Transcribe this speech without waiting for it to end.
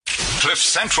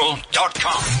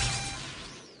CliffCentral.com.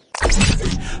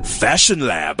 Fashion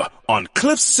Lab on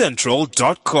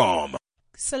CliffCentral.com.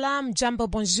 Salam, Jambo,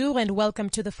 bonjour, and welcome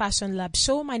to the Fashion Lab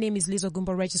show. My name is Liz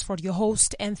Ogumbo Regisford, your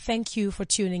host, and thank you for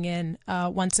tuning in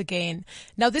once again.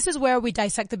 Now, this is where we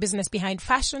dissect the business behind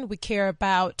fashion. We care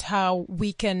about how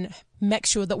we can make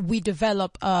sure that we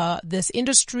develop this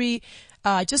industry,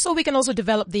 just so we can also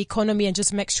develop the economy and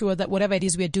just make sure that whatever it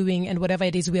is we're doing and whatever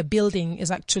it is we're building is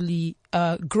actually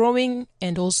growing,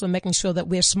 and also making sure that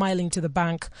we're smiling to the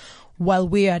bank while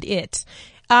we're at it.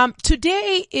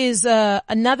 Today is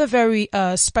another very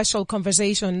special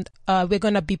conversation. We're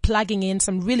going to be plugging in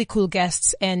some really cool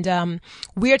guests, and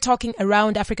we're talking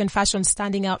around African fashion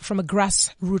standing out from a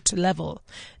grassroots level.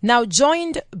 Now,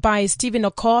 joined by Stephen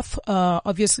Okoth,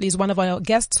 obviously is one of our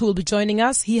guests who will be joining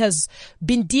us. He has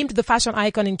been deemed the fashion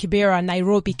icon in Kibera,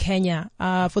 Nairobi, Kenya.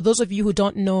 For those of you who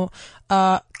don't know,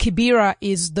 Kibera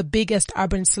is the biggest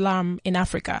urban slum in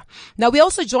Africa. Now, we're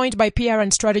also joined by PR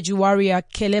and strategy warrior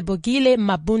Kelebogile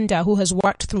Mabunda, who has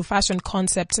worked through fashion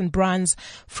concepts and brands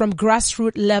from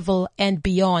grassroots level and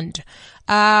beyond.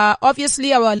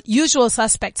 Obviously, our usual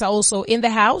suspects are also in the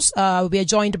house. We are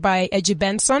joined by Edgy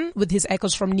Benson with his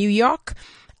echoes from New York.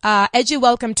 Edgy,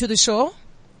 welcome to the show.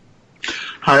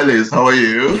 Hi, Liz. How are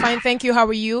you? Fine, thank you. How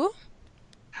are you?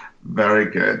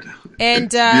 Very good.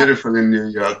 And it's beautiful in New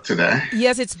York today.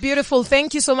 Yes, it's beautiful.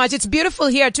 Thank you so much. It's beautiful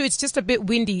here too. It's just a bit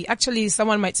windy. Actually,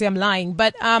 someone might say I'm lying.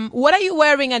 But what are you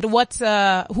wearing, and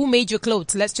who made your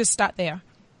clothes? Let's just start there.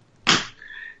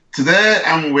 Today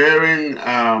I'm wearing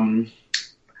a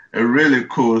really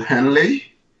cool Henley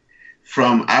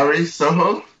from Ari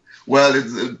Soho. Well,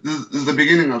 it's the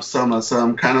beginning of summer, so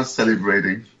I'm kind of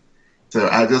celebrating. So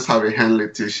I just have a Henley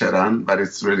t-shirt on, but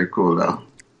it's really cool though.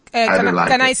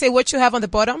 Can I say what you have on the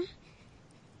bottom?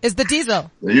 It's the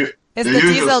diesel. It's the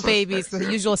diesel, baby. It's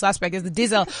the usual suspect. It's the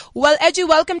diesel. Well, Edgy,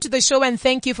 welcome to the show, and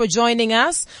thank you for joining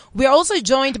us. We are also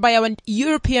joined by our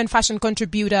European fashion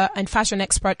contributor and fashion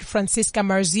expert, Francisca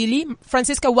Marzilli.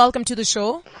 Francisca, welcome to the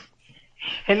show.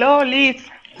 Hello, Liz.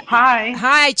 Hi.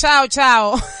 Hi. Ciao,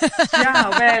 ciao.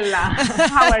 Ciao, Bella.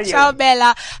 How are you? Ciao,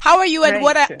 Bella. How are you?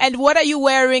 Great. And what are you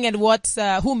wearing? And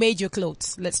who made your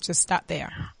clothes? Let's just start there.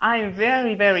 I'm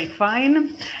very, very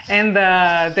fine. And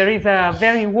there is a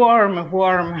very warm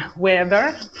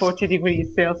weather, 40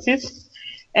 degrees Celsius.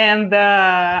 And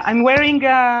I'm wearing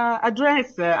a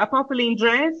dress, a poplin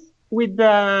dress with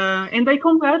and I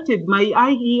converted my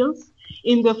high heels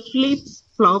in the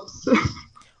flip-flops.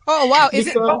 Oh wow!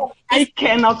 I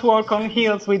cannot walk on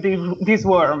heels with this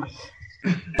worm.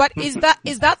 But is that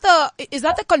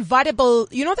the convertible?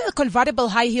 You know the convertible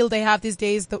high heel they have these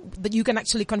days that you can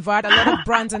actually convert. A lot of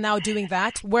brands are now doing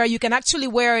that, where you can actually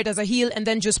wear it as a heel and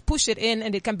then just push it in,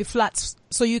 and it can be flat,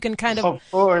 so you can kind of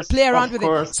play around with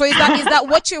it. So is that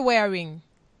what you're wearing?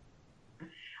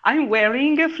 I'm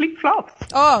wearing flip-flops.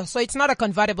 Oh, so it's not a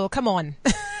convertible. Come on.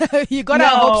 You got our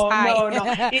hopes high. No.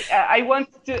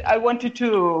 I wanted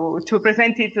to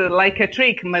present it like a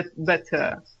trick,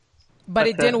 but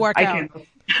it didn't work out.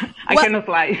 I cannot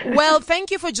lie. Well,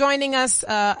 thank you for joining us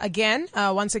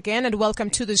once again, and welcome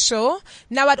to the show.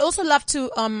 Now, I'd also love to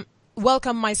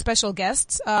welcome my special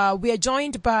guests. We are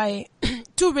joined by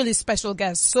two really special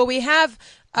guests. So we have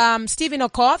Stephen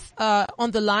Okoth on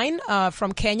the line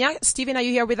from Kenya. Stephen, are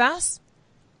you here with us?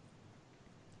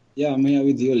 Yeah, I'm here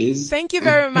with you, Liz. Thank you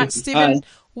very much, Stephen. Hi.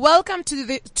 Welcome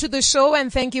to the show,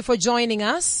 and thank you for joining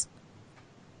us.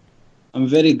 I'm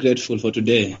very grateful for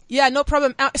today. Yeah, no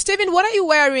problem. Stephen, what are you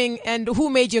wearing, and who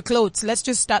made your clothes? Let's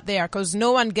just start there, because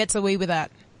no one gets away with that.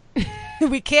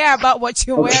 We care about what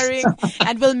you're wearing,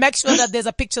 and we'll make sure that there's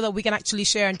a picture that we can actually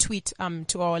share and tweet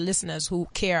to our listeners who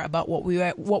care about what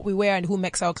we wear and who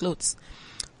makes our clothes.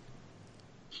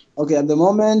 Okay, at the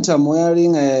moment I'm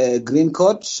wearing a green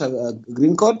coat, and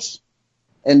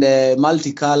a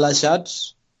multicolor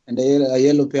shirt, and a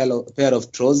yellow pair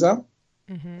of trousers.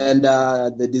 Mm-hmm. And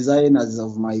the designers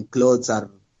of my clothes are,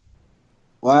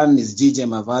 one is DJ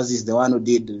Mavazi, is the one who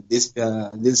did this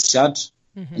shirt.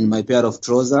 Mm-hmm. And my pair of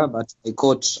trousers, but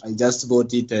I just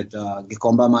bought it at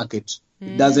Gikomba Market.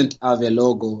 It doesn't have a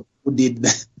logo. Who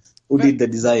did the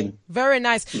design? Very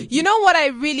nice. You know what I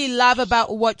really love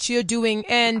about what you're doing,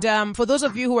 and for those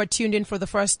of you who are tuned in for the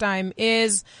first time,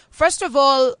 is first of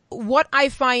all, what I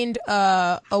find,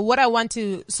 what I want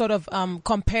to sort of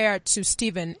compare to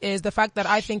Stephen is the fact that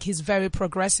I think he's very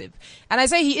progressive. And I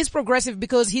say he is progressive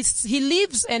because he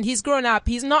lives and he's grown up.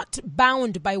 He's not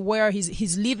bound by where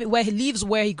he's living, where he lives,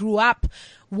 where he grew up,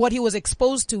 what he was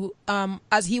exposed to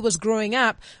as he was growing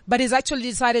up, but he's actually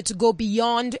decided to go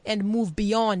beyond and move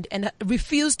beyond and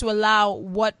refuse to allow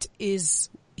what is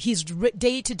his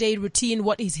day-to-day routine,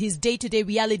 what is his day-to-day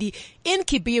reality in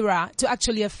Kibera to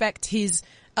actually affect his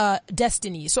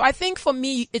destiny. So I think for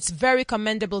me, it's very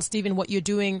commendable, Stephen, what you're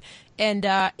doing. And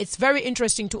it's very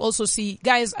interesting to also see.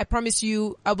 Guys, I promise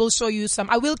you, I will show you some.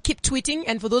 I will keep tweeting.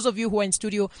 And for those of you who are in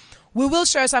studio, we will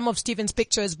share some of Stephen's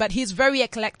pictures. But he's very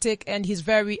eclectic and he's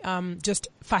very just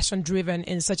fashion driven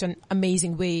in such an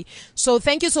amazing way. So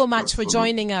thank you so much for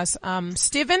joining us,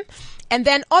 Stephen. And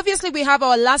then obviously we have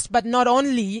our last but not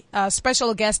only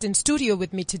special guest in studio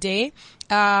with me today.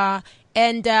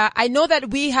 And I know that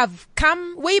we have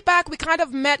come way back. We kind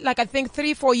of met like I think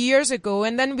 3-4 years ago,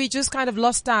 and then we just kind of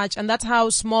lost touch. And that's how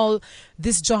small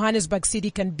this Johannesburg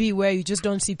city can be, where you just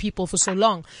don't see people for so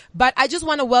long. But I just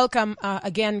want to welcome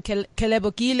again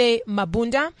Kelebogile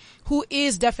Mabunda, who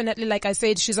is definitely, like I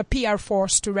said, she's a PR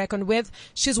force to reckon with.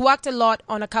 She's worked a lot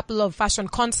on a couple of fashion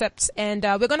concepts, and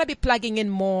we're going to be plugging in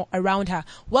more around her.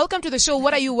 Welcome to the show.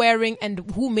 What are you wearing, and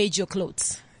who made your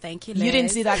clothes? Thank you, Liz. You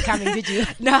didn't see that coming, did you?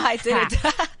 No, I didn't.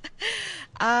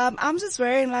 I'm just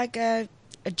wearing like a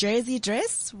jersey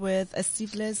dress with a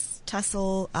sleeveless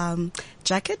tassel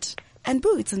jacket and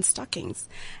boots and stockings.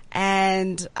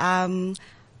 And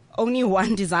only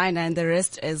one designer and the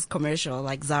rest is commercial,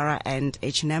 like Zara and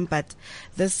H&M. But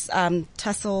this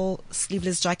tassel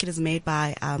sleeveless jacket is made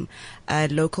by a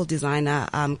local designer,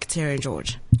 Katera and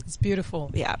George. It's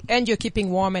beautiful. Yeah. And you're keeping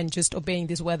warm and just obeying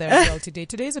this weather as well today.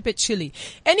 Today is a bit chilly.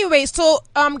 Anyway, so,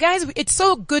 guys, it's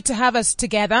so good to have us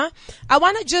together. I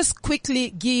want to just quickly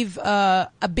give, a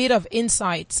bit of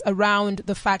insights around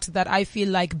the fact that I feel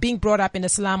like being brought up in a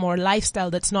slum or a lifestyle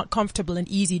that's not comfortable and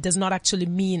easy does not actually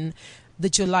mean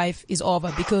that your life is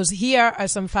over, because here are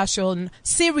some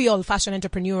serial fashion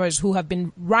entrepreneurs who have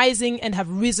been rising and have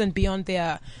risen beyond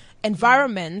their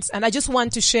environments. And I just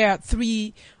want to share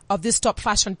 3 of these top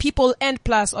fashion people, and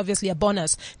plus obviously a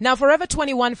bonus. Now, Forever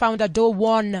 21 founder Do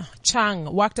Won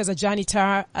Chang worked as a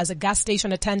janitor, as a gas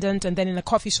station attendant, and then in a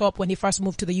coffee shop when he first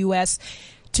moved to the US.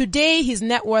 Today, his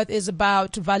net worth is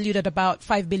valued at about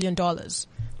 $5 billion.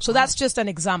 So that's just an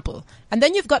example. And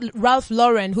then you've got Ralph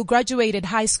Lauren, who graduated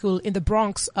high school in the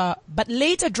Bronx, but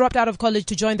later dropped out of college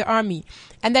to join the army.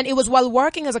 And then it was while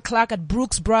working as a clerk at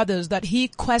Brooks Brothers that he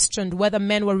questioned whether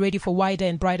men were ready for wider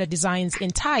and brighter designs in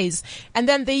ties. And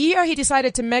then the year he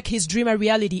decided to make his dream a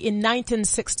reality, in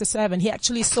 1967, he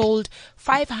actually sold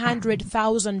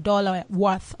 $500,000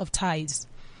 worth of ties.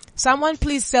 Someone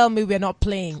please tell me we're not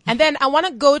playing. And then I want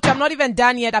to go to, I'm not even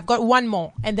done yet. I've got one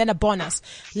more and then a bonus.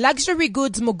 Luxury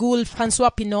goods mogul Francois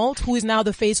Pinault, who is now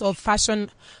the face of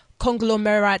fashion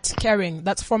conglomerate Kering,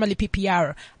 that's formerly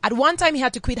PPR. At one time, he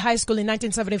had to quit high school in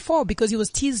 1974 because he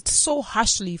was teased so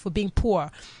harshly for being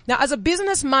poor. Now, as a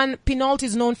businessman, Pinault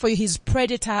is known for his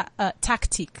predator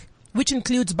tactic, which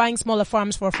includes buying smaller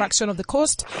firms for a fraction of the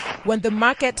cost when the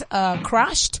market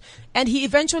crashed. And he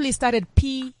eventually started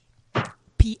PPR.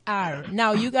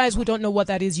 Now, you guys who don't know what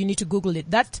that is, you need to Google it.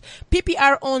 That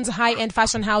PPR owns high-end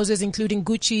fashion houses, including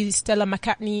Gucci, Stella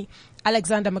McCartney,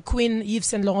 Alexander McQueen, Yves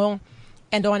Saint Laurent,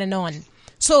 and on and on.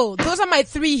 So those are my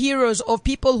 3 heroes of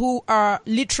people who are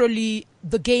literally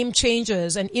the game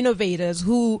changers and innovators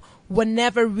who were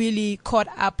never really caught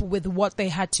up with what they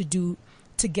had to do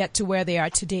to get to where they are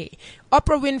today.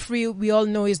 Oprah Winfrey, we all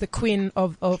know, is the queen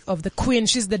of the queen.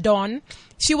 She's the dawn.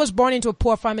 She was born into a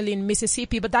poor family in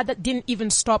Mississippi, but that didn't even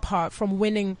stop her from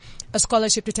winning a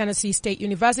scholarship to Tennessee State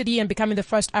University and becoming the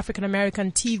first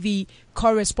African-American TV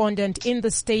correspondent in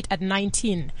the state at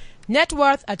 19. Net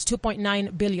worth at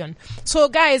 $2.9 billion. So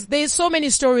guys, there's so many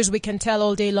stories we can tell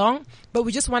all day long, but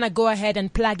we just want to go ahead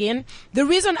and plug in. The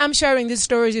reason I'm sharing these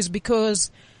stories is because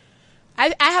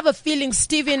I have a feeling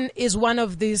Stephen is one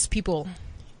of these people.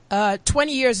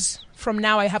 20 years from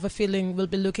now, I have a feeling we'll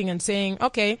be looking and saying,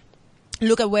 okay,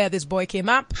 look at where this boy came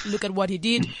up. Look at what he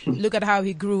did. Look at how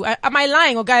he grew. Am I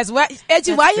lying? Or guys,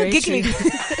 Edgy, why are you giggling?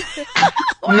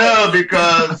 No,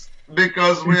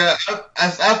 because we are,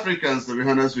 as Africans, to be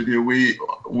honest with you,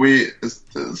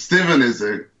 Stephen is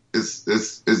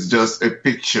just a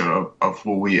picture of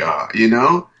who we are, you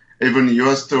know? Even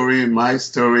your story, my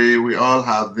story, we all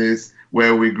have this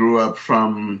where we grew up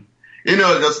from, you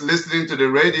know, just listening to the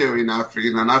radio in Africa,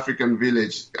 in an African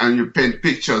village, and you paint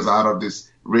pictures out of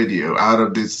this radio, out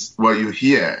of this, what you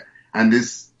hear. And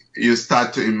this, you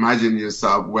start to imagine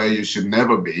yourself where you should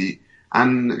never be.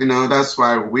 And, you know, that's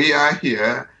why we are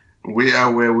here. We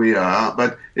are where we are.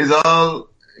 But it's all,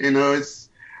 you know, it's,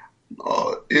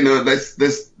 you know, there's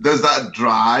that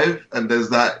drive and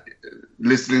there's that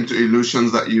listening to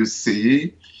illusions that you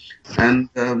see. And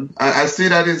I see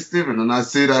that in Stephen, and I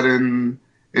see that in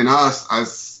us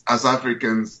as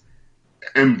Africans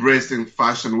embracing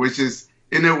fashion, which is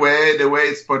in a way, the way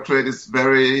it's portrayed is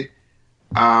very,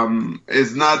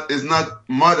 is not is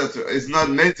not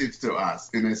native to us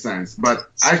in a sense. But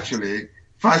actually,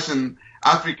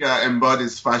 Africa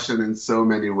embodies fashion in so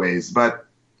many ways. But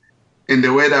in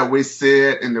the way that we see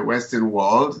it in the Western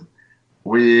world,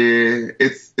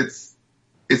 it's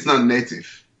not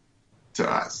native to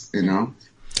us, you know?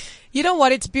 You know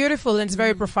what? It's beautiful and it's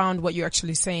very profound what you're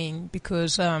actually saying,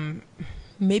 because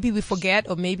maybe we forget,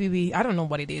 or maybe I don't know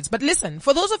what it is. But listen,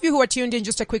 for those of you who are tuned in,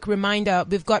 just a quick reminder,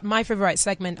 we've got my favorite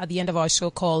segment at the end of our show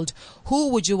called Who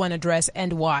Would You Want to Dress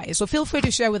and Why? So feel free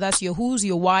to share with us your who's,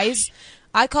 your whys.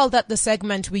 I call that the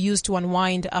segment we use to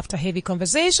unwind after heavy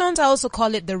conversations. I also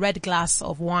call it the red glass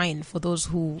of wine for those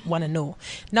who want to know.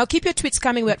 Now keep your tweets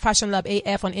coming. We're at Fashion Lab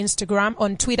AF on Instagram,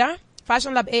 on Twitter,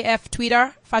 Fashion Lab AF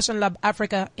Twitter, Fashion Lab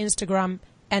Africa Instagram,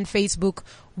 and Facebook.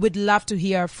 We'd love to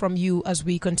hear from you as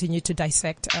we continue to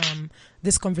dissect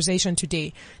this conversation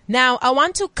today. Now, I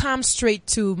want to come straight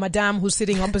to Madame who's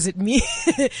sitting opposite me,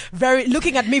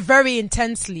 looking at me very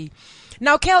intensely.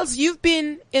 Now, Kels, you've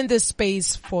been in this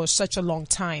space for such a long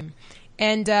time,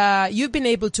 and you've been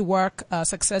able to work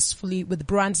successfully with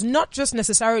brands, not just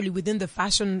necessarily within the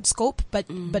fashion scope, but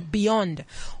beyond.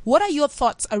 What are your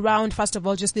thoughts around, first of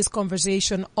all, just this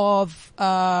conversation of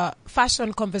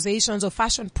fashion conversations or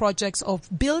fashion projects, of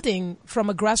building from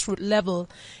a grassroots level,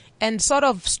 and sort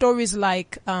of stories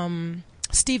like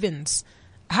Stevens?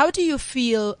 How do you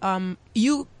feel,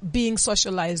 you being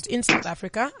socialized in South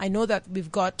Africa? I know that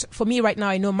we've got, for me right now,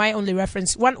 I know my only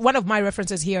reference, one of my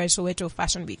references here is Soweto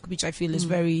Fashion Week, which I feel is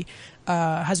very,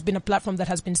 has been a platform that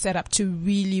has been set up to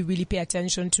really, really pay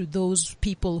attention to those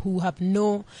people who have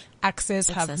no access,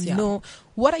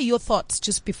 What are your thoughts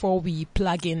just before we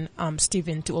plug in,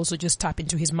 Steven, to also just tap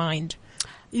into his mind?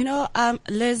 You know,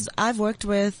 Liz, I've worked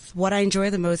with, what I enjoy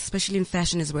the most, especially in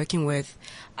fashion, is working with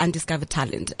undiscovered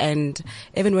talent. And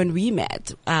even when we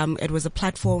met, it was a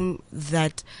platform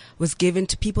that was given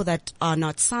to people that are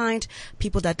not signed,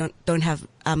 people that don't have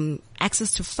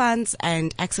access to funds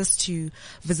and access to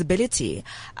visibility.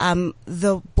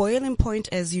 The boiling point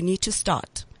is you need to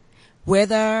start.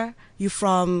 Whether you're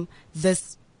from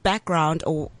this background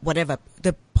or whatever,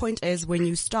 the point is when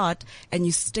you start and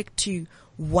you stick to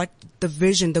what the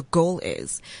vision, the goal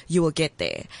is, you will get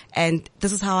there. And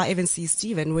this is how I even see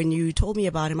Steven. When you told me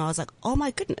about him, I was like, oh my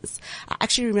goodness. I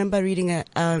actually remember reading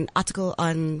an article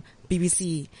on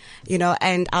BBC, you know,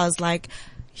 and I was like,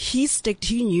 he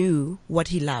knew what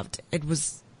he loved. It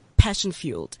was passion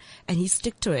fueled, and he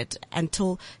stuck to it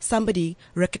until somebody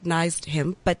recognized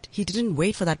him, but he didn't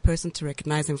wait for that person to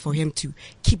recognize him for him to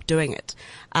keep doing it.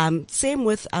 Same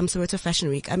with Soweto Fashion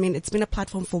Week. I mean, it's been a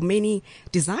platform for many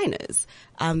designers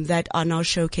that are now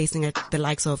showcasing at the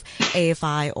likes of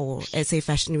AFI or SA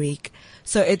Fashion Week.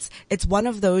 So it's one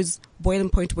of those boiling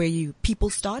point where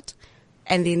people start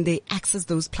and then they access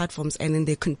those platforms and then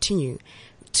they continue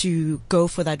to go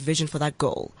for that vision, for that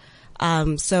goal.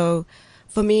 So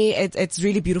for me, it's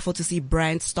really beautiful to see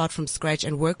brands start from scratch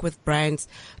and work with brands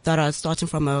that are starting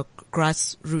from a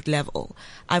grassroots level.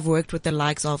 I've worked with the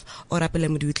likes of Orapele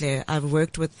Mudutle.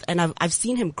 I've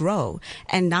seen him grow,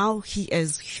 and now he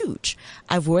is huge.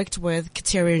 I've worked with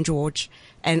Kateri and George,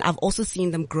 and I've also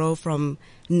seen them grow from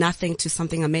nothing to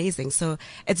something amazing. So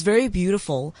it's very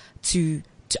beautiful I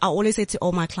always say to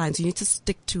all my clients, you need to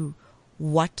stick to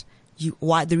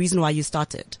the reason why you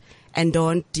started. And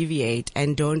don't deviate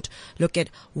and don't look at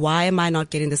why am I not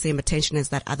getting the same attention as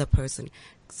that other person.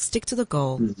 Stick to the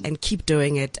goal and keep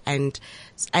doing it and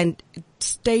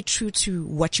stay true to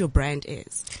what your brand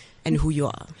is and who you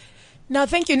are. Now,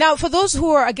 thank you. Now, for those who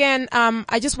are, again,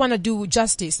 I just want to do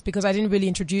justice because I didn't really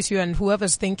introduce you, and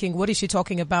whoever's thinking, what is she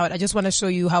talking about? I just want to show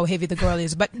you how heavy the girl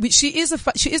is. But she is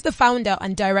the founder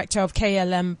and director of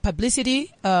KLM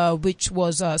Publicity, which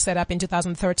was set up in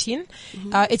 2013.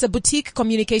 It's a boutique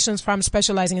communications firm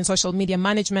specializing in social media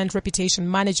management,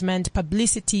 reputation management,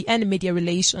 publicity, and media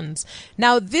relations.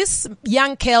 Now, this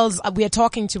young Kels we are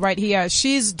talking to right here,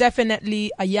 she's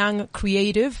definitely a young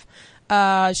creative.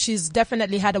 She's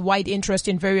definitely had a wide interest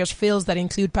in various fields that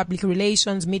include public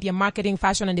relations, media marketing,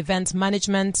 fashion and events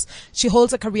management. She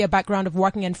holds a career background of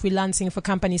working and freelancing for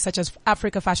companies such as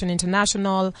Africa Fashion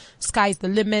International, Sky's the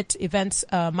Limit, events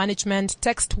management,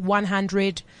 Text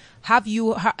 100. Have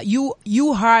you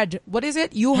heard, what is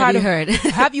it?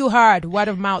 Have you heard word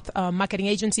of mouth marketing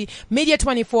agency, Media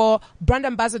 24, brand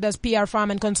ambassadors, PR firm,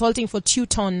 and consulting for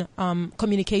Teuton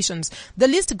Communications. The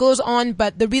list goes on,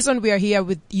 but the reason we are here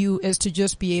with you is to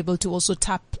just be able to also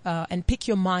tap and pick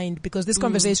your mind, because these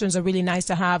conversations are really nice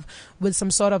to have with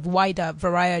some sort of wider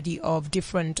variety of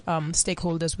different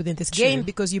stakeholders within this game,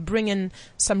 because you bring in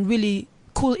some really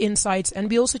cool insights, and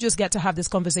we also just get to have this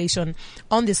conversation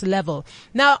on this level.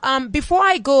 Now, before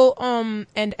I go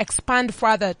and expand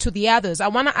further to the others, I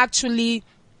want to actually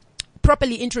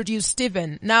properly introduce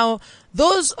Steven. Now,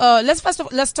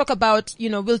 let's talk about,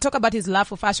 we'll talk about his love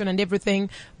for fashion and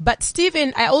everything. But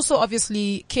Steven, I also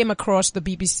obviously came across the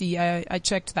BBC. I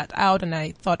checked that out and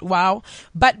I thought, wow.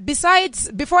 But before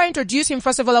I introduce him,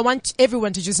 first of all, I want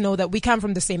everyone to just know that we come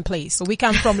from the same place. So we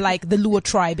come from like the Luo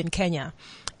tribe in Kenya.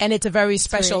 And it's a very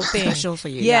special thing. Special for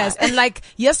you. Yes. Yeah. And like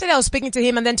yesterday I was speaking to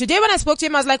him, and then today when I spoke to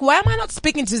him, I was like, why am I not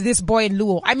speaking to this boy in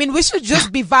Luo? I mean, we should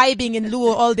just be vibing in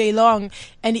Luo all day long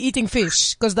and eating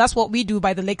fish, because that's what we do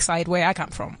by the lakeside where I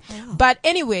come from. Oh. But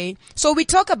anyway, so we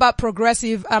talk about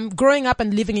progressive, growing up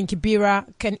and living in Kibera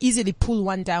can easily pull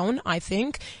one down, I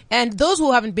think. And those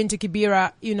who haven't been to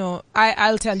Kibera,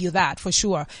 I'll tell you that for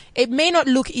sure. It may not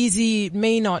look easy, it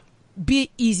may not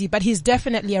be easy, but he's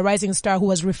definitely a rising star who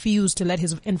has refused to let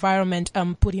his environment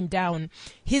put him down.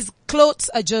 His clothes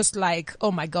are just like, oh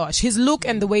my gosh, his look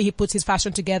and the way he puts his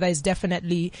fashion together is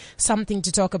definitely something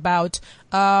to talk about.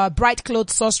 Bright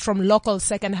clothes sourced from local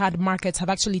second-hand markets have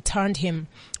actually turned him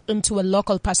into a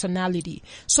local personality.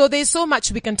 So there's so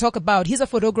much we can talk about. He's a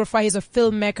photographer, he's a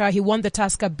filmmaker. He won the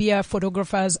Tusker Beer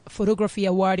Photography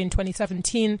Award in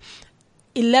 2017.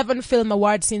 11 film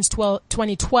awards since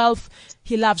 2012.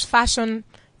 He loves fashion.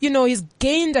 He's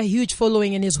gained a huge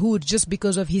following in his hood just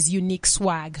because of his unique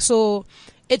swag. So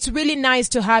it's really nice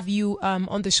to have you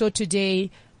on the show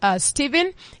today,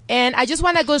 Steven. And I just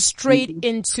want to go straight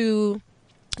into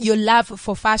your love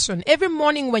for fashion. Every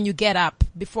morning when you get up,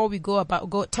 before we go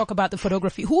talk about the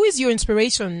photography, who is your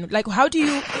inspiration? Like,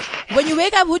 when you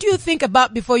wake up, who do you think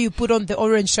about before you put on the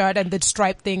orange shirt and the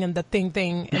stripe thing and the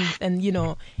thing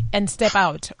and step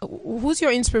out? Who's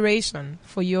your inspiration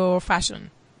for your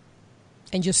fashion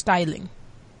and your styling?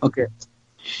 Okay.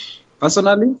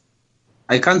 Personally,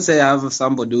 I can't say I have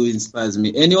somebody who inspires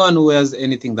me. Anyone who wears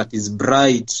anything that is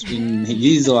bright in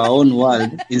his or her own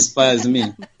world inspires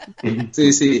me. So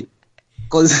you see,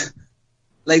 because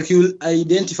like you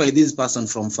identify this person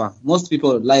from far. Most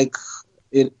people,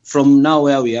 from now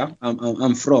where we are,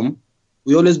 I'm from,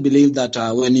 we always believe that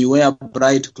when you wear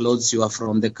bright clothes, you are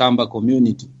from the Kamba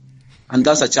community. And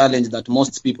that's a challenge that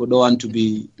most people don't want to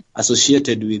be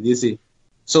associated with, you see.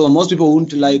 So most people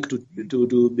wouldn't like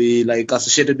to be like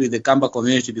associated with the Kamba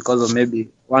community because of maybe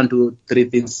 1, 2, 3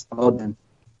 things about them.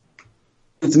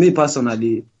 With me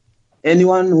personally,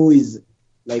 anyone who is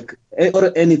like,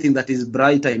 or anything that is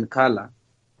brighter in color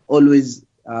always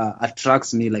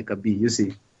attracts me like a bee, you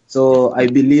see. So I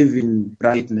believe in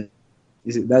brightness.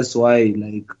 You see, that's why,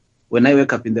 like, when I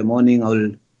wake up in the morning,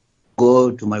 I'll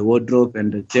go to my wardrobe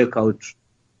and check out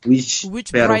which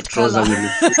pair of trousers will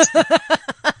fit.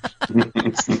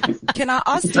 Can I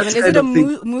ask you, is it a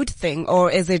mood thing, or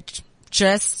is it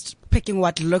just picking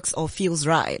what looks or feels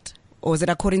right? Or is it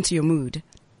according to your mood?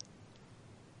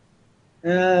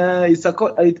 It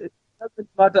doesn't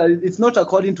matter. It's not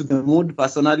according to the mood,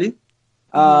 personally.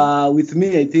 With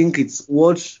me, I think it's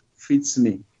what fits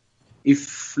me.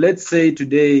 If, let's say,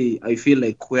 today I feel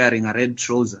like wearing a red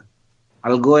trouser,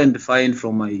 I'll go and find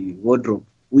from my wardrobe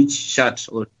which shirt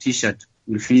or T-shirt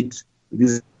will fit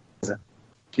this.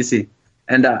 You see,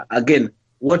 and again,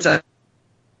 what I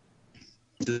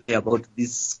say about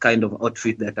this kind of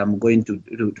outfit that I'm going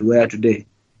to wear today,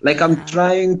 like I'm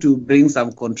trying to bring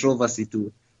some controversy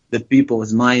to the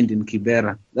people's mind in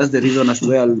Kibera. That's the reason as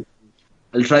well.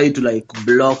 I'll try to like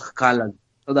block colors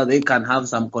so that they can have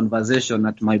some conversation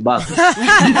at my back.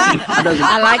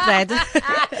 I like that.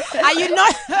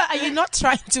 Are you not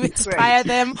trying to inspire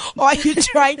them, or are you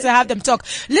trying to have them talk?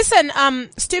 Listen,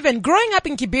 Steven, growing up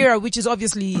in Kibera, which is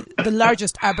obviously the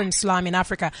largest urban slum in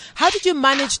Africa, how did you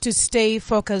manage to stay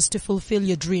focused to fulfill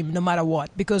your dream no matter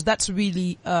what? Because that's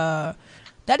really, that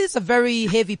is a very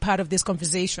heavy part of this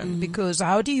conversation, because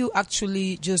how do you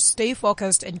actually just stay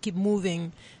focused and keep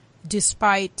moving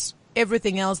despite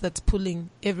everything else that's pulling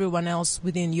everyone else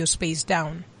within your space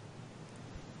down?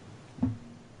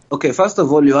 Okay, first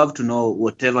of all, you have to know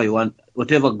whatever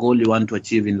goal you want to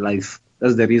achieve in life.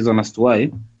 That's the reason as to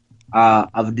why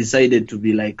I've decided to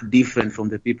be like different from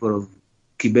the people of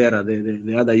Kibera,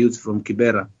 the other youths from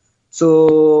Kibera.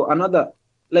 So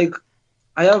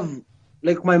I have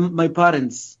my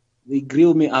parents, they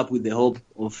grew me up with the hope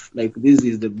of like, this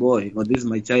is the boy, or this is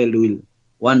my child who will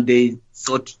one day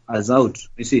sort us out,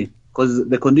 you see, because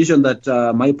the condition that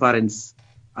my parents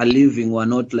are living were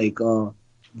not like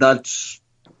that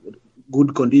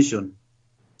good condition.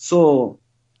 So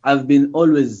I've been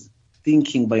always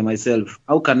thinking by myself,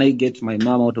 how can I get my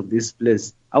mom out of this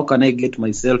place? How can I get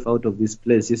myself out of this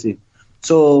place, you see?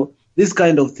 So these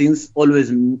kind of things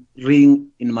always ring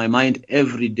in my mind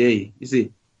every day, you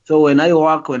see. So when I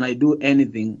work, when I do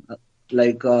anything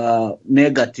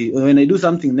negative, when I do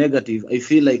something negative, I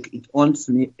feel like it haunts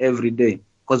me every day.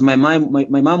 Because my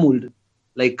mom would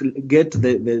like get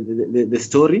the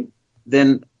story,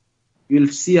 then you'll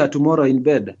see her tomorrow in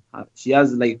bed. She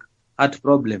has like heart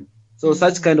problem. So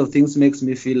such kind of things makes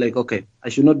me feel like, okay, I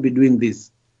should not be doing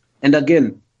this. And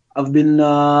again, I've been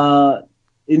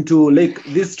into like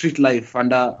this street life,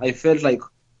 and I felt like,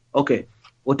 okay,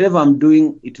 whatever I'm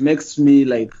doing, it makes me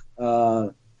like,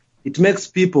 it makes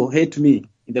people hate me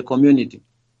in the community.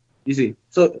 You see,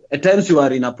 so at times you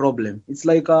are in a problem. It's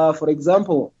like, for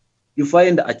example, you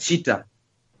find a cheetah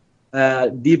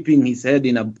dipping his head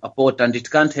in a pot and it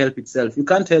can't help itself. You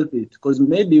can't help it because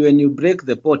maybe when you break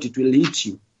the pot, it will hit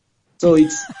you. So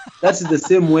that's the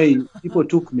same way people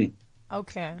took me.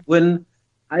 Okay. When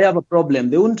I have a problem,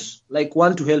 they won't like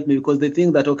want to help me because they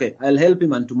think that, okay, I'll help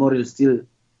him and tomorrow it'll still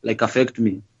like affect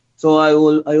me. So I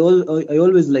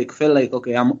always like felt like,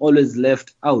 okay, I'm always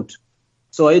left out.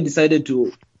 So I decided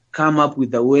to come up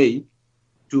with a way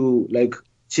to like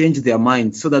change their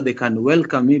minds so that they can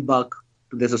welcome me back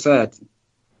to the society.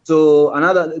 So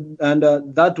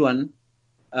that one,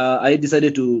 I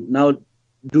decided to now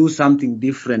do something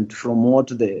different from what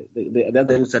the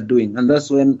other youths are doing. And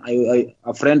that's when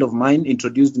a friend of mine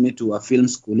introduced me to a film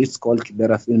school. It's called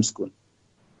Kibera Film School.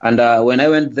 And when I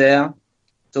went there,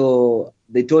 so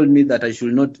they told me that I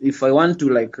should not, if I want to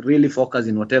like really focus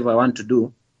in whatever I want to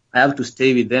do, I have to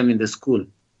stay with them in the school.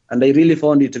 And I really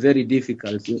found it very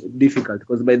difficult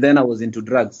because by then I was into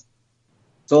drugs.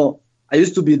 So I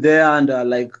used to be there and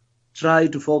like try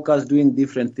to focus doing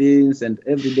different things and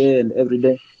every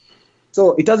day.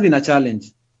 So it has been a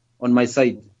challenge on my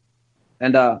side.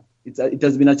 And it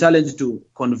has been a challenge to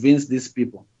convince these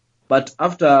people. But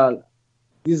after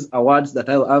these awards that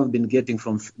I've been getting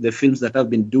from the films that I've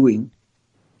been doing,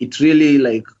 it really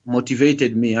like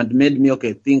motivated me and made me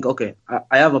think,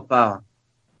 I have a power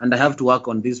and I have to work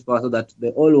on this power so that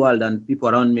the whole world and people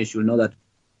around me should know that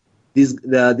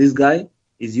this guy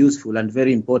is useful and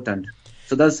very important.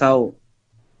 So that's how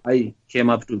I came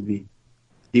up to be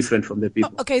different from the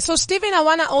people. Okay, so Stephen, I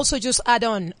want to also just add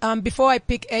on, before I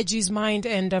pick Edgy's mind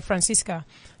and Francisca.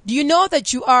 Do you know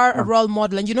that you are a role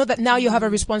model and you know that now you have a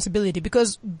responsibility?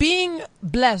 Because being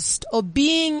blessed or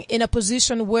being in a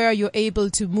position where you're able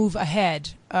to move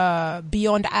ahead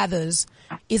beyond others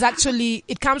is actually,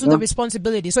 it comes with a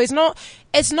responsibility. So it's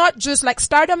not just like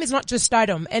stardom is not just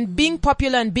stardom. And being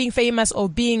popular and being famous or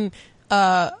being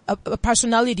a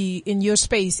personality in your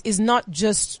space is not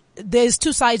just, there's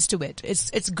two sides to it.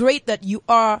 It's great that you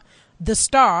are the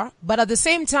star, but at the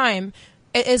same time,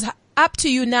 it is up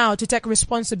to you now to take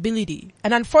responsibility.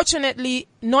 And unfortunately,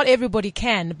 not everybody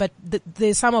can, but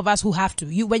there's some of us who have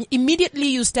to. When immediately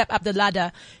you step up the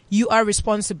ladder, you are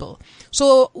responsible.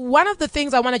 So one of the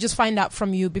things I want to just find out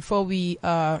from you before we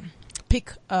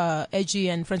pick Edgy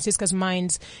and Francisca's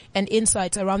minds and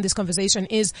insights around this conversation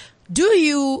is, do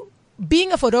you,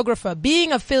 being a photographer,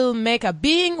 being a filmmaker,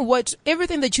 being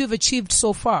everything that you've achieved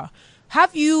so far,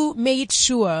 have you made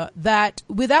sure that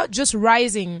without just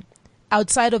rising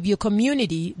outside of your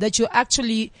community, that you're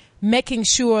actually making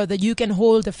sure that you can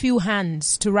hold a few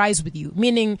hands to rise with you?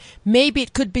 Meaning maybe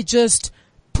it could be just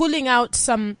pulling out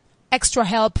some extra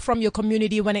help from your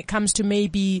community when it comes to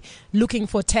maybe looking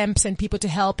for temps and people to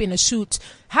help in a shoot.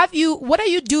 What are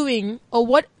you doing or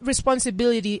what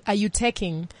responsibility are you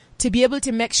taking to be able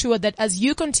to make sure that as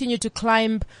you continue to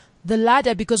climb the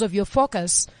ladder because of your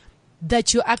focus,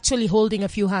 that you're actually holding a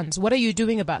few hands? What are you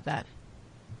doing about that?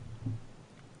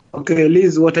 Okay,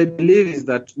 Liz, what I believe is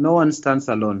that no one stands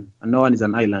alone and no one is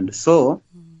an island. So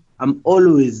I'm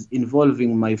always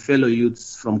involving my fellow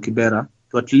youths from Kibera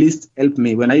to at least help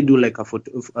me. When I do like a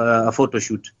photo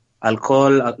shoot, I'll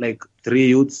call like 3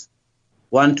 youths,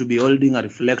 one to be holding a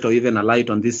reflector or even a light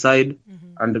on this side,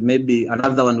 and maybe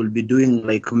another one will be doing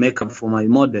like makeup for my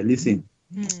model, listen.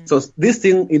 So this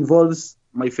thing involves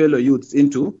my fellow youths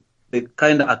into the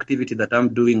kind of activity that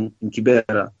I'm doing in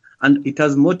Kibera. And it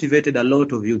has motivated a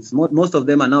lot of youths. Most of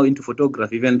them are now into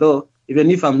photography, even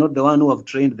if I'm not the one who have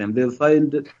trained them. They'll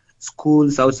find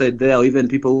schools outside there or even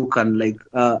people who can like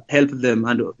help them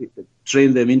and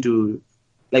train them into,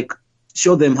 like,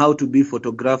 show them how to be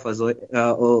photographers or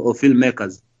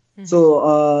filmmakers.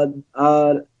 So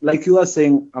like you were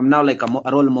saying, I'm now like a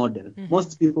role model.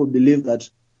 Most people believe that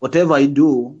whatever I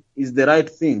do is the right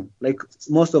thing, like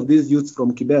most of these youths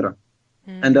from Kibera.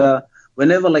 And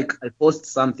whenever like I post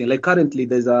something, like currently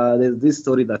there's this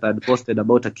story that I'd posted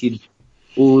about a kid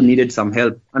who needed some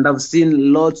help. And I've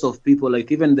seen lots of people,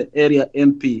 like even the area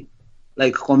MP,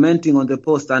 like commenting on the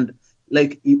post. And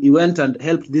like he went and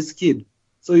helped this kid.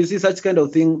 So you see, such kind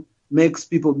of thing makes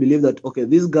people believe that, okay,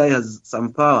 this guy has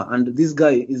some power and this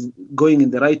guy is going in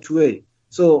the right way.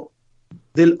 So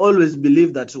they'll always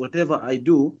believe that whatever I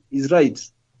do is right.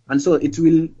 And so it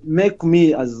will make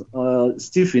me as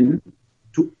Stephen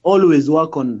to always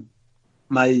work on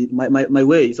my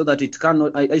way, so that it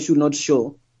cannot, I should not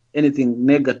show anything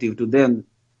negative to them,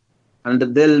 and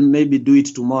they'll maybe do it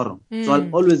tomorrow. So I'll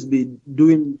always be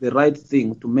doing the right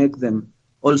thing to make them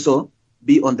also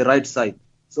be on the right side.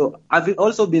 So I've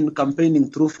also been campaigning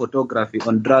through photography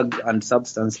on drug and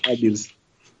substance abuse.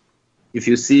 If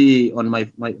you see on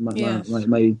my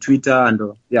Twitter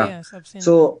and Yes, I've seen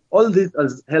so all this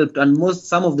has helped, and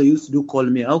some of the youth do call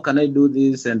me, how can I do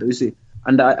this? And you see,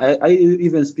 and I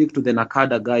even speak to the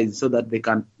Nakada guys so that they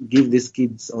can give these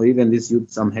kids or even these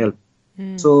youth some help.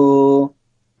 So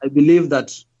I believe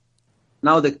that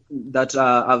now that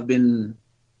I've been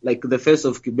like the face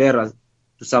of Kibera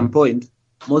to some point,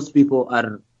 most people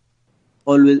are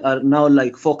now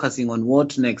like focusing on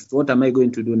what next, what am I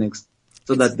going to do next,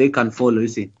 so that they can follow, you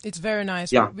see. It's very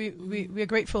nice. Yeah. We're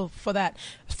grateful for that.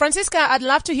 Francisca, I'd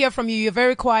love to hear from you. You're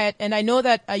very quiet, and I know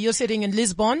that you're sitting in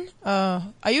Lisbon.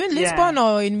 Are you in Lisbon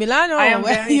or in Milan? Or I am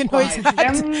very quiet.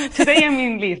 Today I'm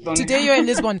in Lisbon. Today you're in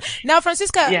Lisbon. Now,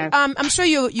 Francisca, Yes. I'm sure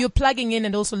you're plugging in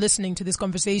and also listening to these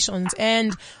conversations.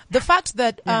 And the fact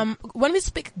that when we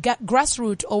speak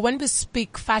grassroots, or when we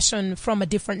speak fashion from a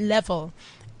different level,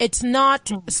 it's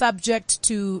not subject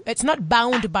to, it's not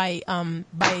bound by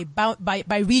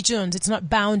regions. It's not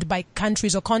bound by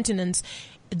countries or continents.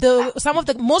 In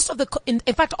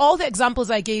fact, all the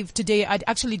examples I gave today, I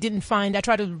actually didn't find. I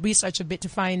tried to research a bit to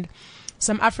find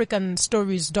some African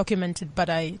stories documented, but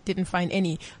I didn't find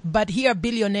any. But here are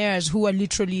billionaires who are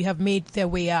literally have made their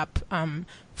way up,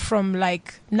 from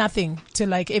like nothing to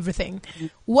like everything.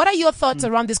 What are your thoughts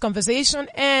around this conversation,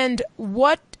 and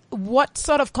what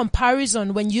sort of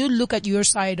comparison, when you look at your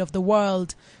side of the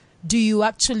world, do you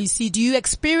actually see? Do you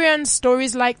experience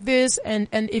stories like this? And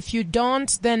if you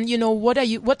don't, then,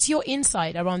 what's your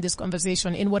insight around this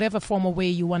conversation in whatever form or way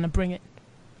you want to bring it?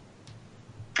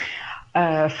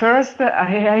 First,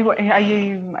 I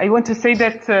want to say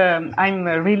that I'm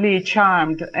really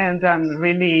charmed and I'm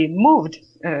really moved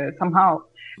somehow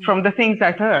from the things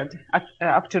I've heard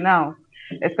up to now,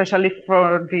 especially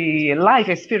for the life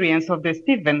experience of the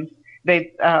Stephen. That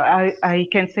I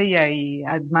can say I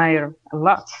admire a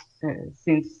lot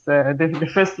since the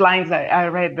first lines I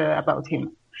read about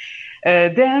him.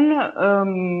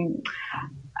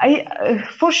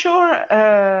 For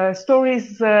sure,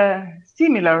 stories,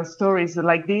 similar stories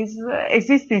like this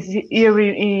exist here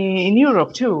in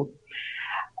Europe too.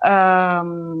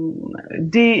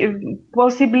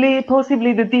 Possibly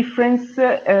the difference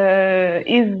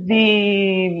is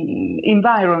the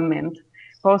environment.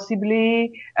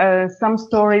 Possibly some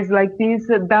stories like this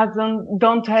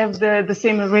don't have the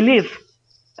same relief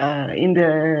in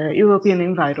the European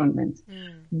environment.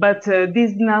 But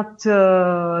this not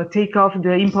take off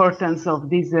the importance of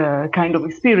this kind of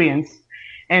experience.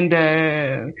 And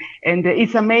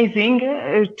it's amazing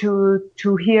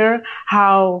to hear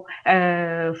how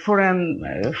for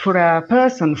a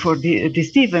person, for the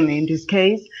Stephen in this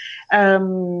case,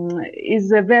 is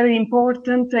very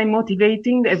important and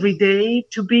motivating every day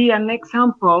to be an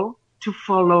example to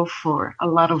follow for a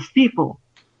lot of people.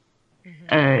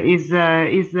 Is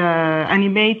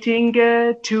animating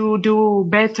to do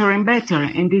better and better,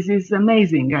 and this is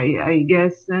amazing. I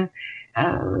guess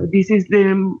this is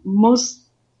the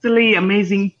mostly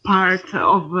amazing part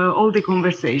of all the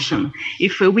conversation.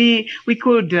 If we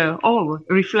could all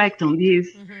reflect on this,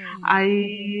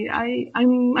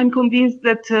 I'm convinced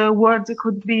that world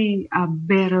could be a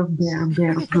better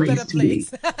place to live.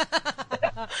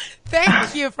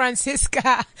 Thank you,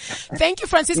 Francisca.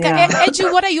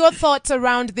 Eji, what are your thoughts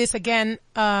around this again?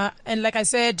 And like I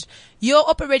said, you're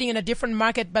operating in a different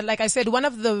market, but like I said, one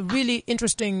of the really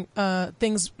interesting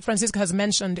things Francisca has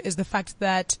mentioned is the fact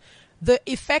that the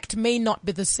effect may not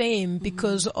be the same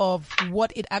because of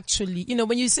what it actually,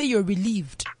 when you say you're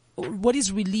relieved, what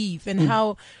is relief, and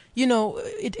how,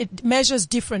 it measures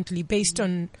differently based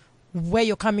on where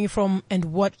you're coming from and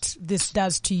what this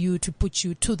does to you to put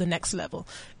you to the next level.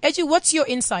 Eji, what's your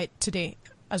insight today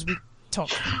as we talk?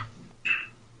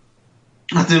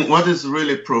 I think what is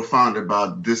really profound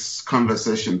about this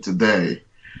conversation today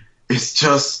is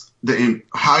just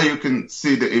how you can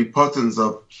see the importance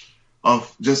of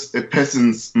just a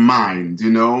person's mind,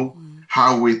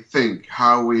 how we think,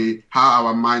 how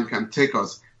our mind can take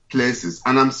us places.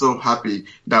 And I'm so happy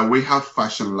that we have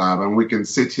Fashion Lab and we can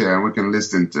sit here and we can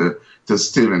listen to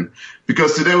Stephen.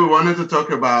 Because today we wanted to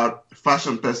talk about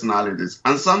fashion personalities.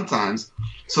 And sometimes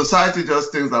society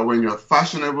just thinks that when you're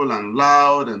fashionable and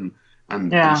loud and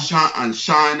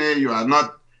shiny, you are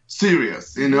not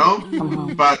serious, you know?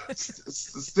 But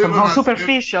Stephen somehow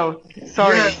superficial.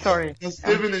 Sorry.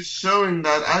 Stephen is showing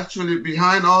that actually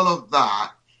behind all of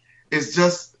that is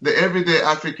just the everyday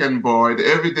African boy, the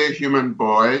everyday human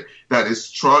boy that is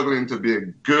struggling to be a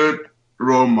good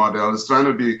role model, is trying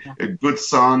to be a good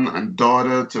son and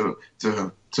daughter to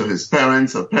his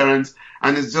parents, her parents,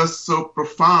 and it's just so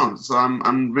profound. So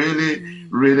I'm really,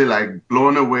 really like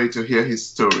blown away to hear his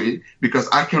story, because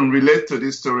I can relate to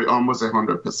this story almost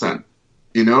 100%,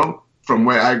 you know, from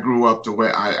where I grew up to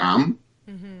where I am,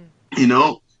 you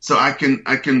know, so I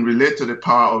can relate to the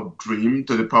power of dream,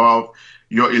 to the power of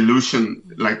your illusion,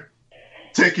 like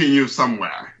taking you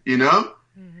somewhere, you know,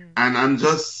 and I'm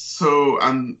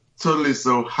totally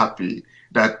so happy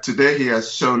that today he has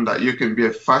shown that you can be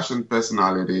a fashion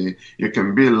personality, you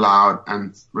can be loud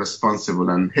and responsible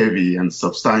and heavy and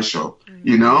substantial,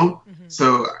 you know?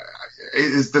 So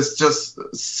there's just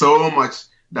so much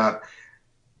that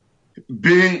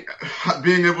being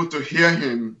able to hear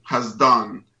him has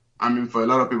done. I mean, for a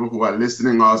lot of people who are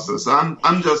listening also. So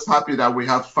I'm just happy that we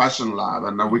have Fashion Lab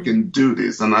and that we can do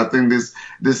this. And I think this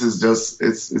is just,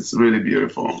 it's really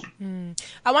beautiful.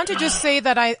 I want to just say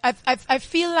that I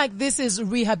feel like this is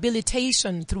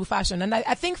rehabilitation through fashion. And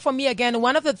I think for me, again,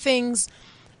 one of the things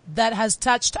that has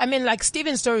touched, I mean, like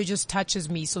Stephen's story just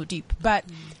touches me so deep. But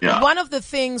one of the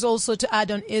things also to add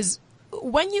on is,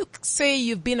 when you say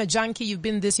you've been a junkie, you've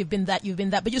been this, you've been that,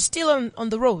 but you're still on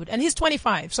the road. And he's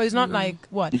 25, so he's not like,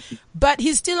 what? But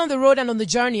he's still on the road and on the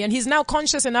journey. And he's now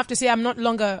conscious enough to say, I'm not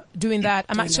longer doing that.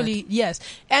 I'm actually, yes.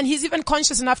 And he's even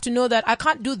conscious enough to know that I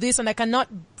can't do this and I cannot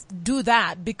do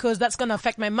that because that's going to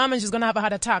affect my mom and she's going to have a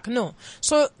heart attack. No.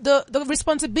 So the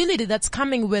responsibility that's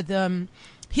coming with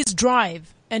his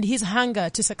drive and his hunger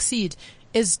to succeed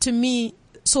is, to me,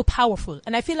 so powerful.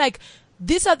 And I feel like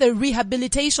these are the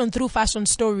rehabilitation through fashion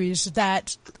stories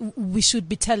that we should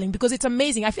be telling, because it's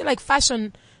amazing. I feel like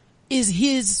fashion is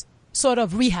his sort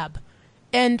of rehab.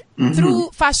 And through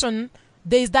fashion,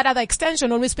 there's that other extension.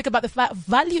 When we speak about the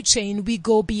value chain, we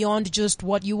go beyond just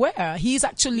what you wear. He's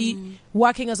actually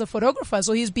working as a photographer,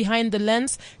 so he's behind the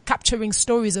lens, capturing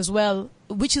stories as well,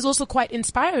 which is also quite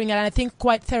inspiring and I think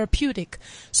quite therapeutic.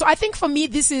 So I think for me,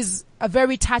 this is a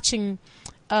very touching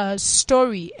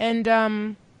story.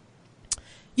 And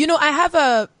you know, I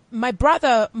have my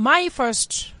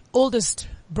first oldest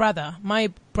brother,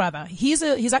 he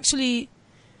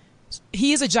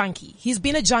is a junkie. He's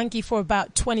been a junkie for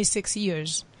about 26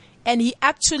 years. And he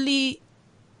actually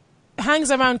hangs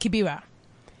around Kibera.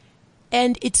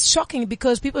 And it's shocking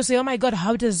because people say, oh my God,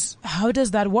 how does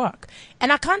that work?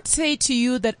 And I can't say to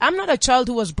you that I'm not a child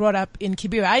who was brought up in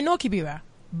Kibera. I know Kibera,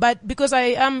 but because I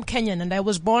am Kenyan and I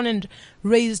was born and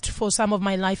raised for some of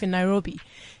my life in Nairobi.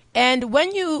 And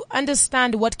when you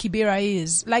understand what Kibera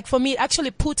is, like for me, it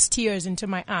actually puts tears into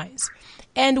my eyes.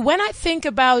 And when I think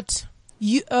about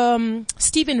you,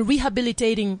 Stephen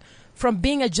rehabilitating from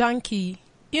being a junkie,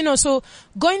 you know, so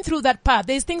going through that path,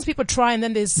 there's things people try and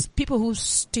then there's people who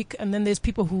stick and then there's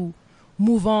people who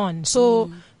move on. So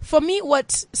for me,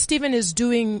 what Stephen is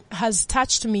doing has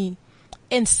touched me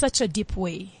in such a deep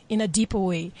way, in a deeper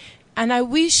way. And I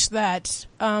wish that,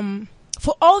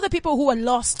 for all the people who are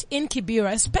lost in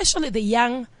Kibera, especially the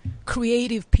young,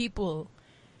 creative people,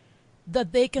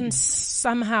 that they can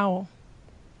somehow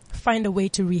find a way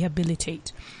to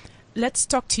rehabilitate. Let's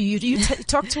talk to you. You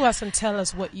talk to us and tell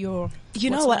us what you're... You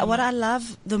know what I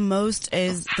love the most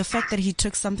is the fact that he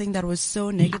took something that was so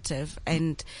negative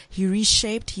and he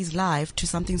reshaped his life to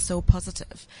something so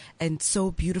positive and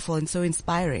so beautiful and so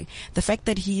inspiring. The fact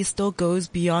that he still goes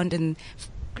beyond and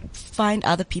find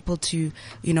other people to,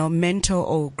 you know, mentor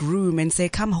or groom and say,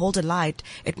 come hold a light.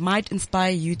 It might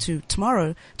inspire you to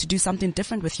tomorrow to do something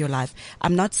different with your life.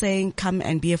 I'm not saying come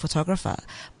and be a photographer,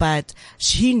 but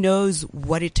he knows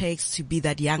what it takes to be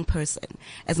that young person,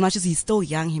 as much as he's still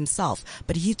young himself.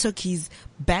 But he took his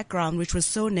background, which was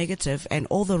so negative, and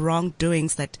all the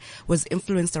wrongdoings that was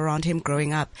influenced around him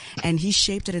growing up, and he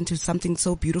shaped it into something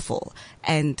so beautiful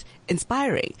and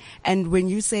inspiring. And when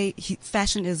you say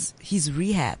fashion is his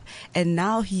rehab, and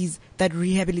now he's that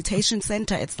rehabilitation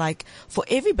center, it's like for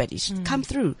everybody should come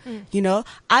through. You know,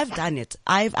 I've done it.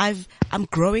 I'm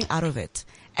growing out of it.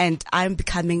 And I'm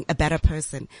becoming a better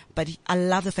person. But I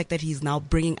love the fact that he's now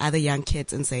bringing other young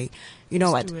kids and saying, you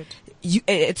know what,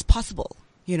 it's possible.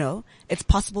 You know, it's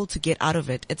possible to get out of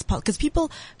it. It's because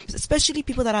people, especially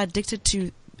people that are addicted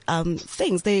to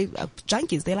things. They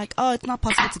junkies. They're like, oh, it's not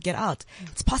possible to get out.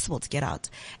 It's possible to get out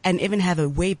and even have a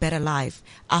way better life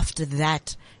after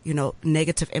that,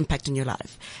 negative impact in your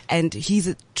life. And he's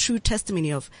a true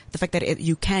testimony of the fact that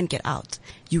you can get out.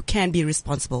 You can be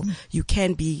responsible. You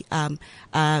can be an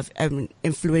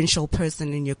influential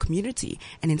person in your community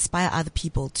and inspire other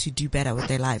people to do better with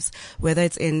their lives, whether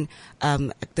it's in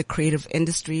the creative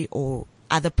industry or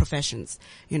other professions.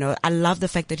 I love the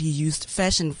fact that he used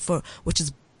fashion which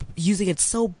is using it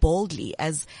so boldly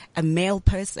as a male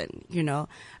person,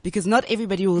 because not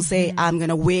everybody will say, I'm going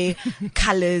to wear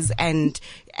colors and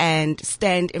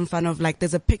stand in front of, like,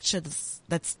 there's a picture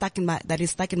that is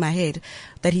stuck in my head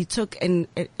that he took in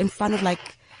front of, like,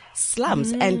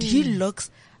 slums, and he looks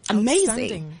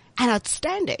amazing and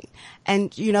outstanding.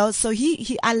 And, so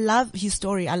I love his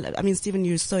story. I mean, Stephen,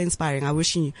 you're so inspiring. I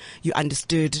wish you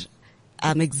understood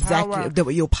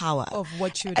exactly your power of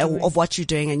what you're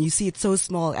doing, and you see it so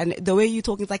small, and the way you're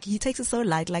talking is like he takes it so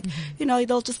light, like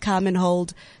they'll just come and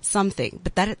hold something,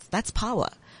 but that's power,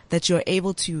 that you're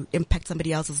able to impact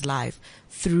somebody else's life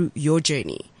through your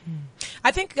journey.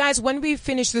 I think, guys, when we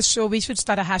finish this show, we should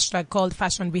start a hashtag called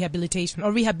fashion rehabilitation,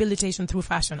 or rehabilitation through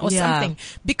fashion, or something.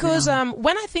 Because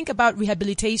when I think about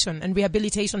rehabilitation and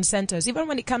rehabilitation centers, even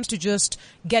when it comes to just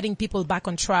getting people back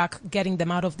on track, getting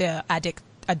them out of their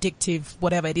addictive,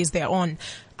 whatever it is they're on,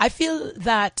 I feel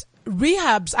that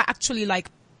rehabs are actually like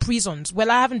prisons.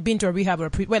 Well, I haven't been to a rehab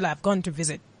well, I've gone to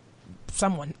visit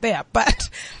someone there, but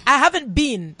I haven't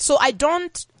been, so I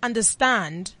don't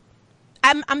understand.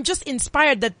 I'm just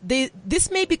inspired that this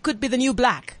maybe could be the new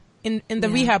black in the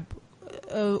rehab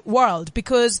world,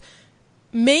 because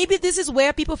maybe this is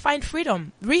where people find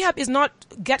freedom. Rehab is not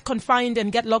get confined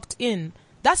and get locked in.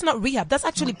 That's not rehab. That's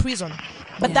actually prison.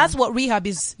 But that's what rehab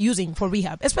is using for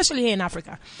rehab, especially here in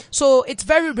Africa. So it's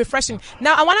very refreshing.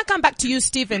 Now, I want to come back to you,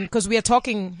 Stephen, because we are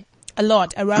talking a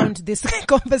lot around this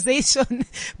conversation.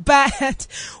 But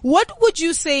what would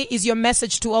you say is your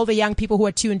message to all the young people who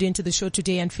are tuned into the show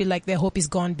today and feel like their hope is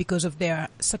gone because of their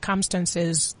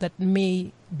circumstances that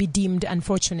may be deemed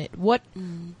unfortunate? What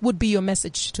would be your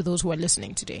message to those who are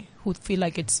listening today, who feel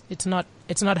like it's not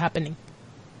happening?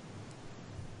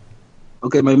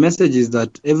 Okay, my message is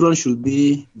that everyone should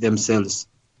be themselves.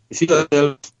 If you're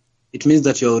yourself, it means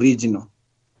that you're original.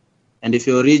 And if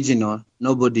you're original,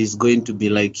 nobody is going to be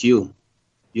like you.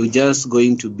 You're just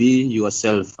going to be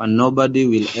yourself, and nobody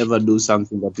will ever do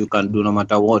something that you can do no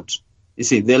matter what. You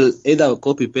see, they'll either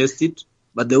copy-paste it,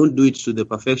 but they won't do it to the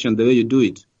perfection the way you do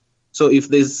it. So if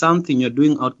there's something you're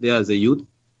doing out there as a youth,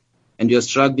 and you're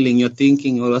struggling, you're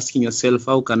thinking, you're asking yourself,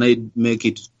 how can I make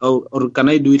it? Or can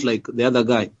I do it like the other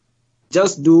guy?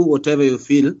 Just do whatever you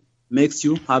feel makes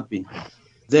you happy.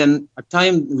 Then a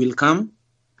time will come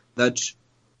that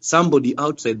somebody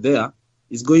outside there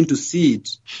is going to see it.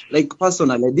 Like,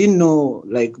 personally, I didn't know,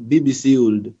 like, BBC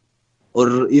would,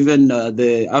 or even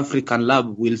the African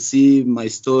Lab will see my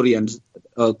story and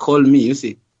call me. You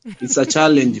see, it's a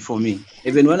challenge for me.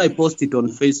 Even when I post it on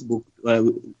Facebook,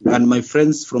 and my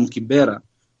friends from Kibera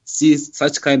see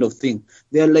such kind of thing,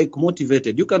 they are like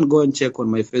motivated. You can go and check on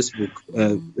my Facebook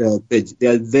page.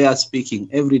 They are speaking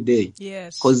every day.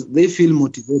 Yes. Because they feel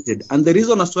motivated. And the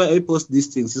reason as why I post these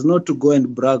things is not to go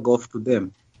and brag off to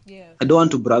them. Yeah. I don't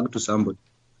want to brag to somebody.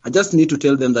 I just need to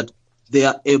tell them that they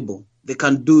are able. They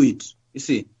can do it. You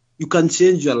see, you can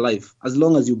change your life as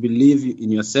long as you believe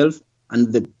in yourself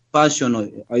and the passion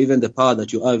or even the power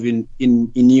that you have in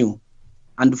you.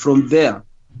 And from there,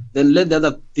 then let the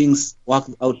other things work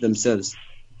out themselves.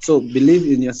 So believe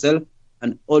in yourself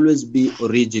and always be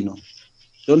original.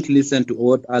 Don't listen to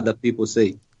what other people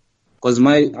say, because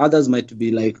others might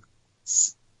be like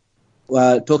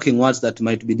talking words that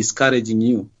might be discouraging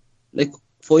you. Like,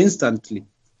 for instance,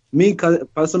 me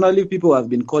personally, people have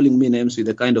been calling me names with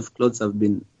the kind of clothes I've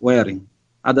been wearing.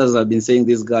 Others have been saying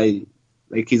this guy,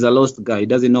 like, he's a lost guy. He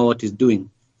doesn't know what he's doing,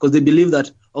 because they believe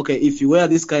that, okay, if you wear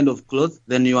this kind of clothes,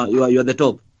 then you are the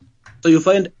top. So you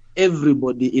find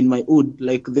everybody in my hood,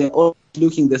 like, they're all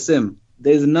looking the same.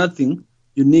 There's nothing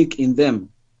unique in them.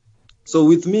 So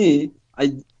with me,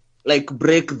 I like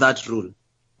break that rule.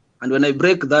 And when I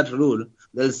break that rule,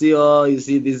 they'll see, oh, you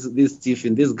see this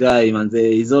Stephen, this guy, man,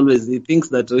 he thinks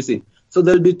that, you see. So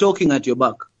they'll be talking at your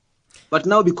back. But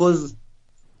now, because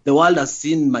the world has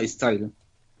seen my style,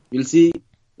 you'll see,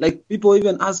 like, people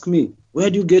even ask me, where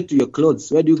do you get your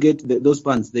clothes? Where do you get those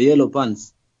pants, the yellow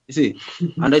pants? You see?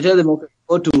 And I tell them, okay,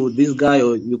 go to this guy,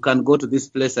 or you can go to this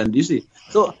place, and you see.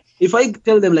 So if I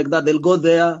tell them like that, they'll go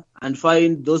there and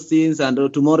find those things,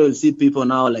 and tomorrow you'll see people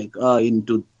now like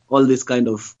into all this kind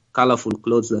of colorful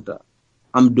clothes that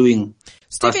I'm doing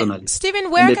personally.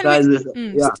 Stephen,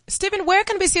 Stephen, where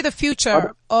can we see the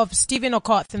future of Stephen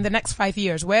Okoth in the next 5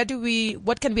 years?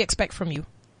 What can we expect from you?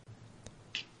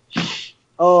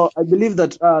 I believe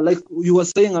that, like you were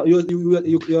saying,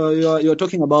 you're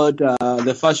talking about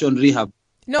the fashion rehab.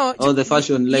 No, the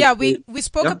fashion. We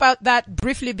spoke about that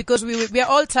briefly because we are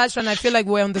all touched, and I feel like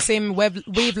we're on the same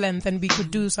wavelength, and we could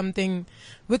do something.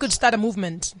 We could start a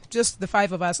movement, just the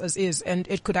 5 of us as is, and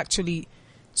it could actually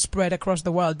spread across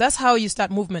the world. That's how you start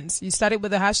movements. You start it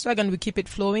with a hashtag, and we keep it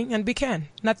flowing, and we can.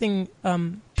 Nothing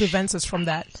prevents us from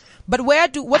that. But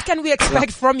what can we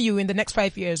expect from you in the next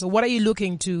 5 years, or what are you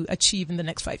looking to achieve in the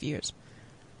next 5 years?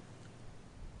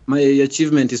 My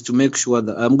achievement is to make sure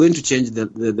that I'm going to change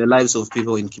the lives of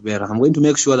people in Kibera. I'm going to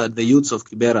make sure that the youths of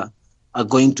Kibera are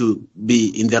going to be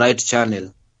in the right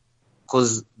channel,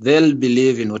 because they'll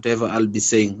believe in whatever I'll be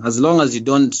saying. As long as you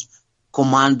don't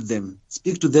command them,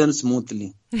 speak to them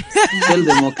smoothly. Tell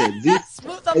them, okay, this is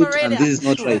right and this is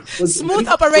not right. Smooth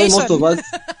operation. Most of us,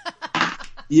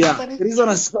 the reason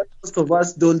most of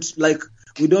us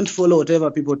we don't follow whatever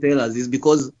people tell us is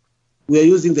because we are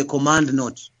using the command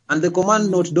note. And the command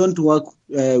note don't work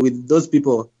with those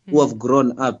people who have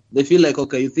grown up. They feel like,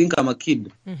 okay, you think I'm a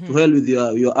kid, to hell with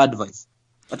your advice.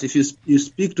 But if you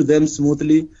speak to them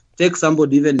smoothly, take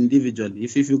somebody even individually.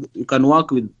 If you can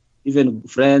work with even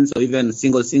friends or even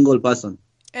single person,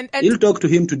 and he'll talk to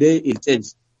him today, he'll change.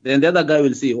 Then the other guy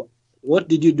will see, what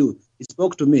did you do? He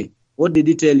spoke to me. What did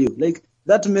he tell you? Like,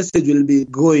 that message will be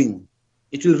going.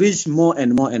 It will reach more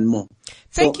and more and more.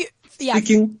 Thank you. Yeah.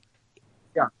 Speaking.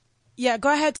 Yeah,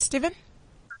 go ahead, Stephen.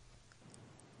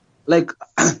 Like,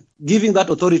 giving that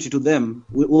authority to them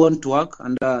won't work.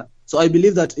 And so I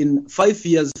believe that in 5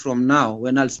 years from now,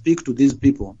 when I'll speak to these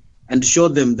people and show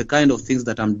them the kind of things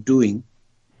that I'm doing,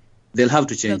 they'll have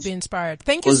to change. They'll be inspired.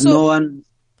 Thank you so no one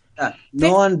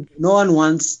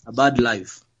wants a bad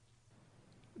life.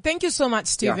 Thank you so much,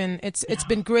 Stephen. Yeah. It's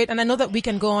been great. And I know that we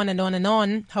can go on and on and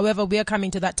on. However, we are coming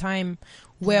to that time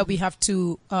where we have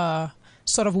to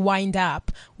sort of wind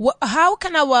up. How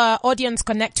can our audience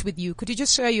connect with you? Could you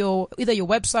just share either your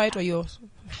website or your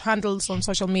handles on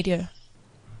social media?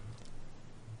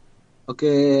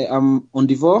 Okay, I'm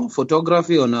Ondivo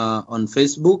Photography on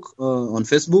Facebook,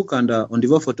 and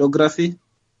Ondivo Photography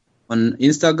on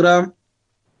Instagram,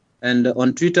 and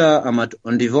on Twitter I'm at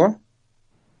Ondivo.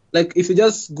 Like, if you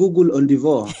just Google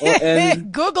Ondivo,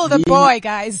 Google the boy,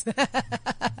 guys.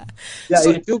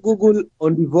 If you Google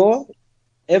Ondivo,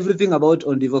 everything about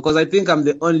Ondivo, because I think I'm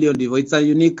the only Ondivo. It's a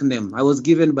unique name. I was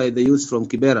given by the youth from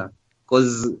Kibera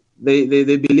because they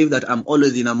believe that I'm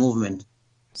always in a movement.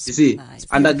 You see? Nice.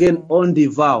 And again, on the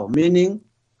vow, meaning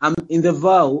I'm in the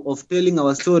vow of telling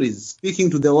our stories,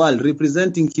 speaking to the world,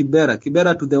 representing Kibera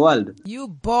to the world.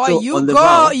 You go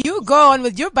on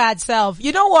with your bad self.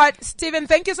 You know what, Stephen,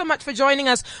 thank you so much for joining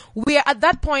us. We are at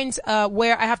that point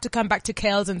where I have to come back to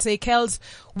Kels and say, Kels,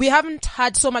 we haven't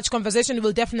had so much conversation.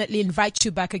 We'll definitely invite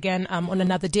you back again on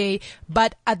another day.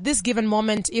 But at this given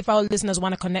moment, if our listeners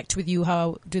want to connect with you,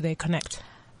 how do they connect?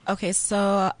 Okay,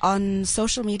 so on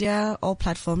social media, all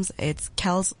platforms, it's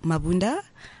Kels Mabunda.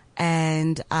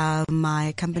 And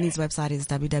my company's website is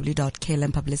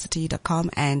www.klmpublicity.com,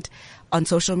 and on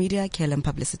social media, KLM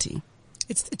Publicity.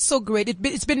 It's so great.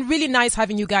 It's been really nice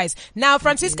having you guys. Now,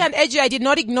 Francisca and Edgy, I did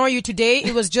not ignore you today.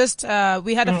 It was just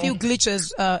we had a few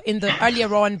glitches in the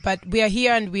earlier on, but we are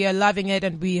here and we are loving it,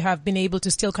 and we have been able to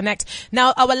still connect.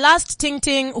 Now, our last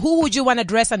ting, who would you want to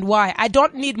address and why? I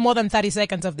don't need more than 30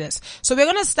 seconds of this. So we're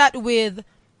going to start with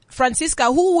Francisca.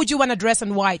 Who would you want to address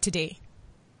and why today?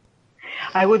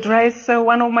 I would address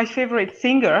one of my favorite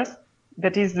singers,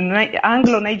 that is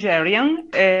Anglo-Nigerian,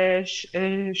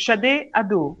 Sade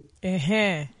Adu.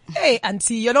 Hey,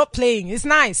 Auntie, you're not playing. It's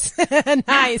nice.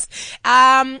 Nice.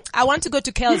 I want to go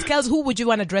to Kels. Kels, who would you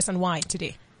want to dress and why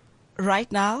today?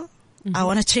 Right now, I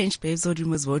want to change Babes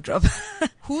Odumo's wardrobe.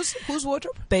 Whose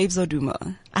wardrobe? Babes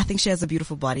Odumo. I think she has a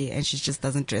beautiful body and she just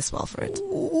doesn't dress well for it.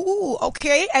 Ooh,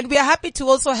 okay. And we are happy to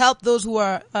also help those who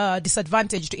are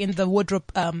disadvantaged in the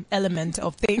wardrobe element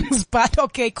of things. But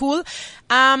okay, cool.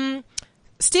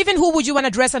 Stephen, who would you want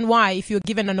to dress and why if you're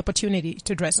given an opportunity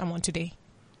to dress someone today?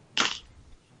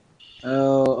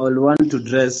 I'll want to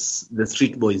dress the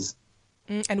Street Boys.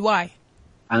 And why?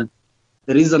 And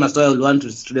the reason as to why I would want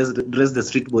to dress the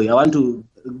Street Boy, I want to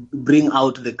bring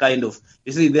out the kind of,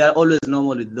 you see, they are always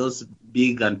normal with those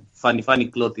big and funny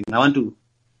clothing. I want to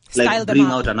bring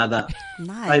out another,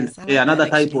 another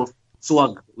type of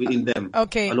swag within them.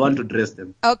 Okay. I want to dress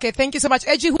them. Okay, thank you so much.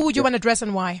 Edgy, who would you want to dress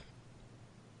and why?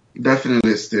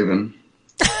 Definitely Stephen.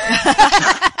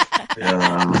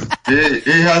 Yeah.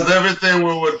 He has everything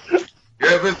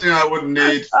Everything I would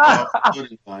need for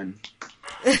clothing line.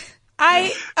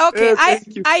 I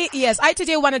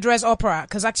today want to dress Oprah,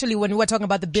 because actually when we were talking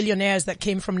about the billionaires that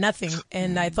came from nothing,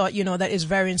 and I thought, that is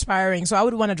very inspiring. So I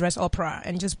would want to dress Oprah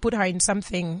and just put her in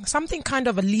something kind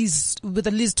of with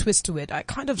a Liz twist to it. I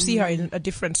kind of see her in a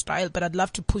different style, but I'd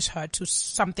love to push her to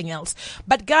something else.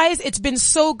 But guys, it's been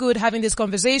so good having this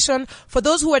conversation. For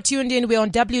those who are tuned in, we're on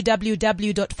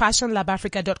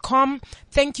www.fashionlabafrica.com.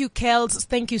 Thank you, Kels.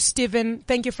 Thank you, Steven.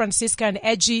 Thank you, Francisca and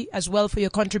Edgy as well for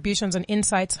your contributions and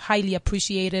insights. Highly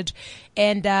appreciated.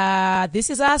 And this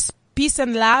is us. Peace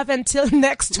and love until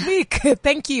next week.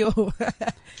 Thank you.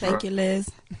 Thank you, Liz.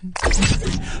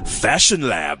 Fashion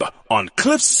Lab on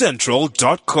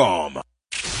CliffCentral.com.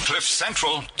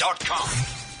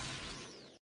 CliffCentral.com.